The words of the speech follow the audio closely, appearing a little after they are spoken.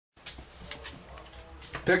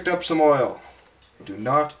Picked up some oil. Do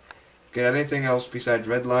not get anything else besides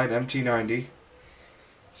Redline MT-90.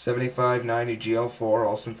 7590 GL4,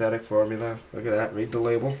 all synthetic formula. Look at that, read the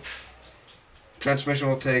label. Transmission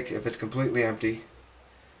will take, if it's completely empty,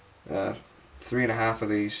 3.5 of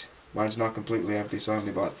these. Mine's not completely empty, so I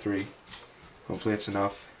only bought 3. Hopefully it's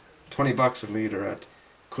enough. 20 bucks a litre at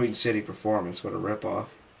Queen City Performance, what a rip-off.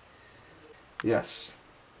 Yes,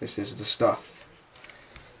 this is the stuff.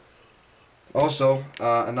 Also,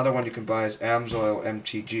 another one you can buy is Amsoil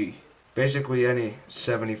MTG. Basically any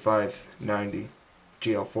 7590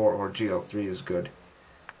 GL4 or GL3 is good.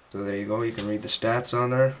 So there you go, you can read the stats on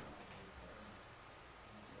there.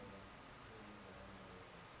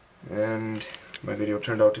 And my video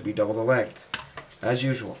turned out to be double the length, as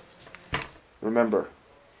usual. Remember,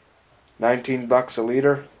 19 bucks a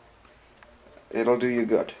litre, it'll do you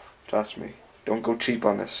good. Trust me. Don't go cheap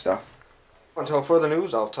on this stuff. Until further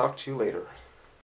news, I'll talk to you later.